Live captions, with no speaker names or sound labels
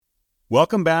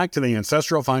Welcome back to the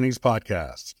Ancestral Findings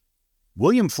Podcast.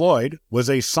 William Floyd was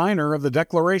a signer of the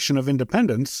Declaration of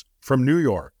Independence from New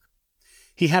York.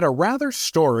 He had a rather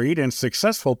storied and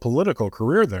successful political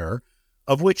career there,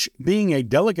 of which being a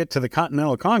delegate to the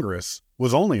Continental Congress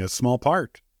was only a small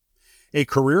part. A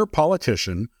career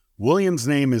politician, William's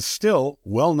name is still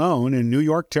well known in New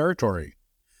York territory.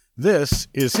 This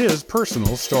is his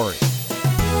personal story.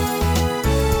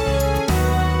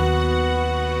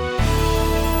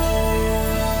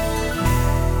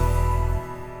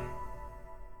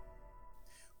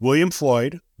 William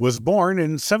Floyd was born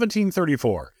in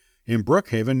 1734 in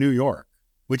Brookhaven, New York,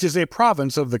 which is a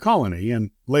province of the colony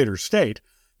and later state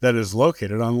that is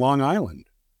located on Long Island.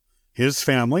 His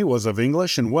family was of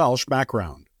English and Welsh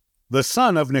background. The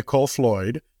son of Nicole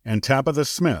Floyd and Tabitha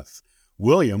Smith,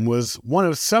 William was one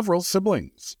of several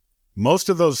siblings. Most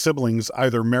of those siblings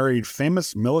either married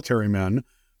famous military men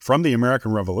from the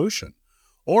American Revolution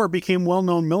or became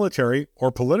well-known military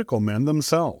or political men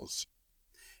themselves.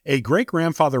 A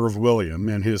great-grandfather of William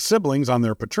and his siblings on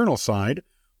their paternal side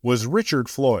was Richard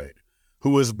Floyd, who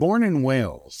was born in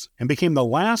Wales and became the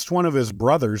last one of his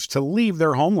brothers to leave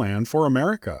their homeland for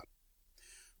America.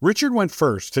 Richard went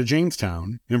first to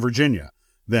Jamestown in Virginia,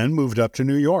 then moved up to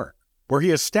New York, where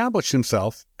he established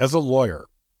himself as a lawyer.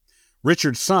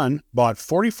 Richard's son bought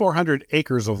 4,400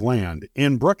 acres of land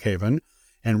in Brookhaven,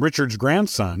 and Richard's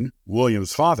grandson,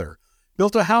 William's father,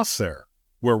 built a house there,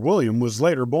 where William was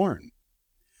later born.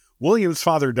 William's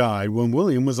father died when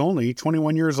William was only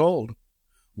 21 years old.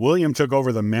 William took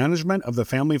over the management of the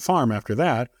family farm after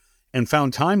that and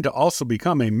found time to also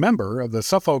become a member of the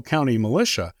Suffolk County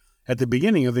Militia at the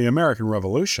beginning of the American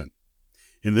Revolution.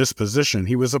 In this position,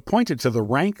 he was appointed to the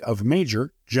rank of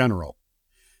Major General.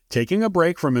 Taking a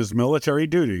break from his military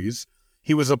duties,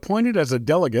 he was appointed as a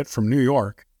delegate from New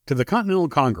York to the Continental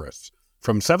Congress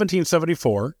from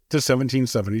 1774 to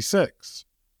 1776.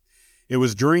 It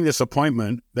was during this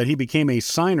appointment that he became a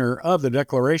signer of the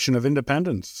Declaration of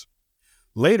Independence.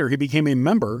 Later, he became a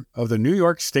member of the New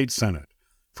York State Senate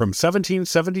from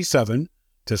 1777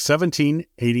 to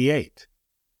 1788.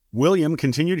 William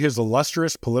continued his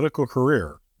illustrious political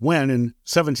career when, in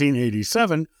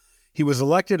 1787, he was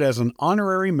elected as an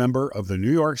honorary member of the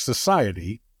New York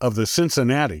Society of the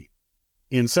Cincinnati.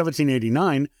 In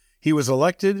 1789, he was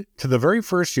elected to the very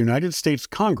first United States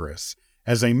Congress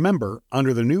as a member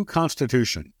under the new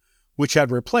Constitution, which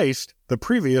had replaced the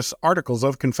previous Articles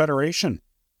of Confederation.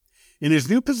 In his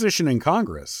new position in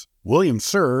Congress, William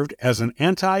served as an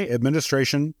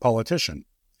anti-administration politician.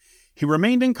 He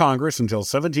remained in Congress until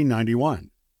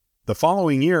 1791. The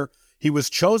following year, he was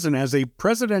chosen as a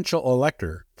presidential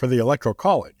elector for the Electoral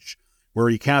College, where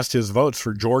he cast his votes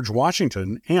for George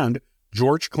Washington and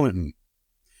George Clinton.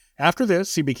 After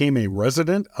this, he became a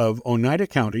resident of Oneida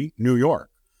County, New York.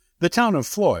 The town of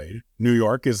Floyd, New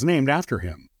York, is named after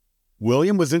him.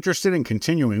 William was interested in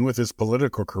continuing with his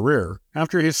political career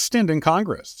after his stint in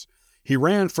Congress. He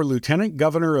ran for lieutenant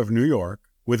governor of New York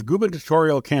with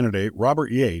gubernatorial candidate Robert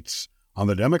Yates on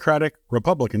the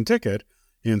Democratic-Republican ticket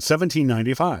in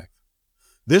 1795.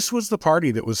 This was the party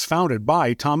that was founded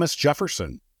by Thomas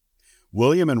Jefferson.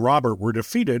 William and Robert were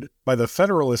defeated by the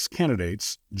Federalist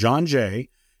candidates John Jay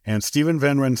and Stephen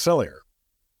Van Rensselaer.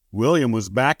 William was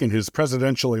back in his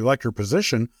presidential elector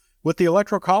position with the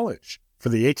Electoral College for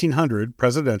the 1800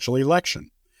 presidential election,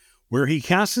 where he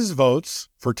cast his votes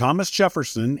for Thomas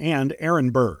Jefferson and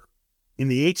Aaron Burr. In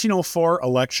the 1804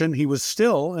 election, he was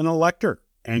still an elector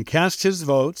and cast his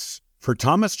votes for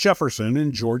Thomas Jefferson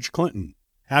and George Clinton.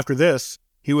 After this,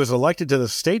 he was elected to the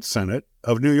State Senate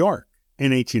of New York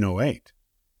in 1808.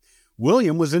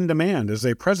 William was in demand as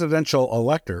a presidential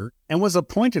elector and was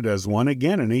appointed as one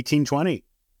again in 1820.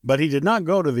 But he did not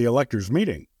go to the electors'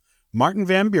 meeting. Martin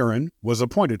Van Buren was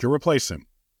appointed to replace him.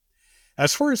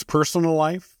 As for his personal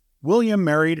life, William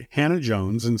married Hannah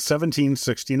Jones in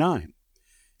 1769.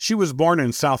 She was born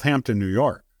in Southampton, New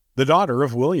York, the daughter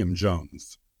of William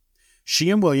Jones. She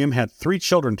and William had 3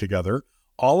 children together,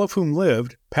 all of whom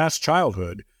lived past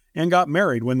childhood and got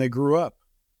married when they grew up.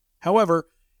 However,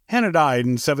 Hannah died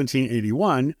in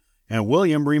 1781, and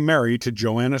William remarried to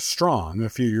Joanna Strong a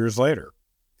few years later.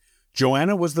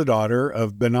 Joanna was the daughter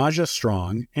of Benajah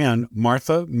Strong and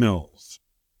Martha Mills.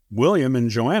 William and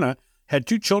Joanna had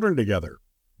 2 children together,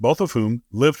 both of whom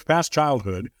lived past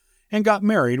childhood and got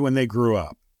married when they grew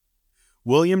up.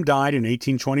 William died in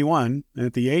 1821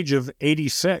 at the age of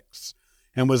 86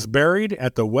 and was buried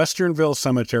at the Westernville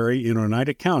Cemetery in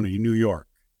Oneida County, New York.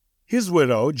 His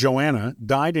widow, Joanna,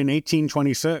 died in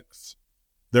 1826.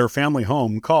 Their family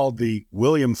home, called the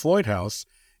William Floyd House,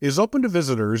 is open to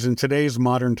visitors in today's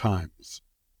modern times.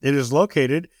 It is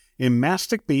located in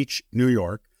Mastic Beach, New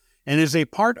York, and is a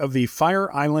part of the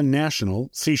Fire Island National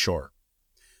Seashore.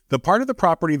 The part of the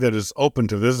property that is open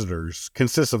to visitors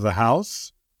consists of the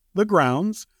house, the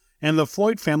grounds, and the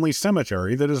Floyd family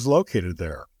cemetery that is located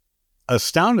there.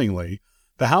 Astoundingly,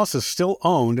 the house is still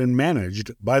owned and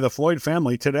managed by the Floyd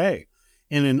family today,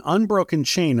 in an unbroken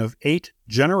chain of 8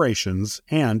 generations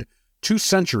and 2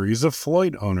 centuries of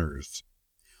Floyd owners.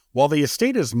 While the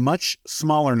estate is much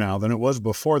smaller now than it was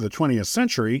before the 20th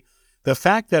century, the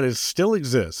fact that it still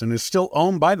exists and is still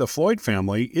owned by the Floyd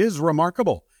family is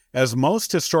remarkable, as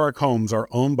most historic homes are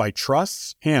owned by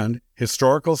trusts and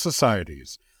historical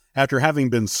societies, after having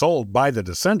been sold by the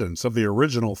descendants of the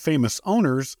original famous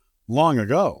owners long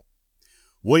ago.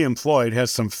 William Floyd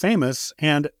has some famous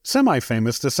and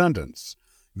semi-famous descendants.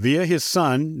 Via his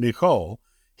son, Nicole,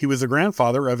 he was the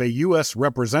grandfather of a U.S.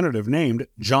 representative named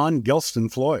John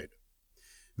Gelston Floyd.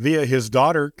 Via his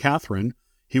daughter, Catherine,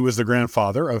 he was the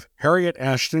grandfather of Harriet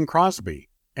Ashton Crosby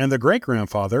and the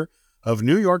great-grandfather of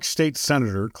New York State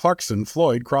Senator Clarkson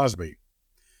Floyd Crosby.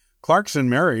 Clarkson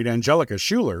married Angelica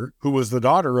Schuler, who was the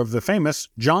daughter of the famous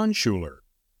John Schuler.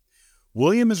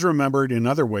 William is remembered in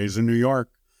other ways in New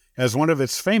York as one of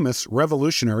its famous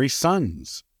revolutionary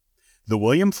sons. The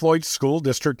William Floyd School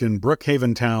District in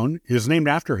Brookhaven Town is named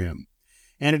after him,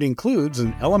 and it includes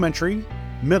an elementary,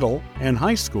 middle, and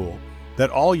high school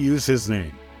that all use his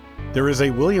name. There is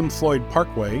a William Floyd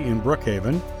Parkway in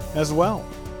Brookhaven as well.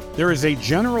 There is a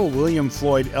General William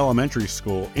Floyd Elementary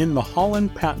School in the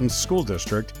Holland-Patton School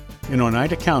District in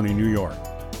Oneida County, New York.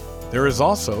 There is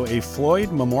also a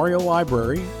Floyd Memorial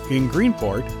Library in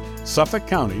Greenport, Suffolk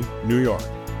County, New York.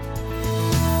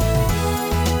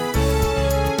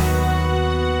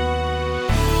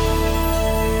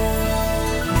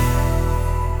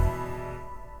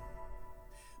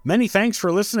 Many thanks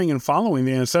for listening and following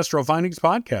the Ancestral Findings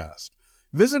podcast.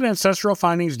 Visit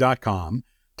ancestralfindings.com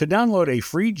to download a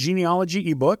free genealogy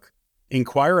ebook,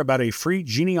 inquire about a free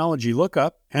genealogy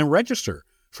lookup, and register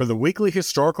for the weekly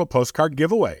historical postcard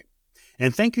giveaway.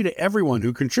 And thank you to everyone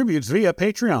who contributes via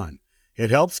Patreon. It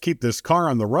helps keep this car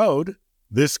on the road,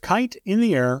 this kite in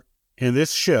the air, and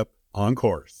this ship on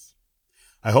course.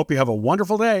 I hope you have a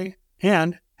wonderful day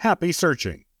and happy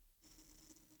searching.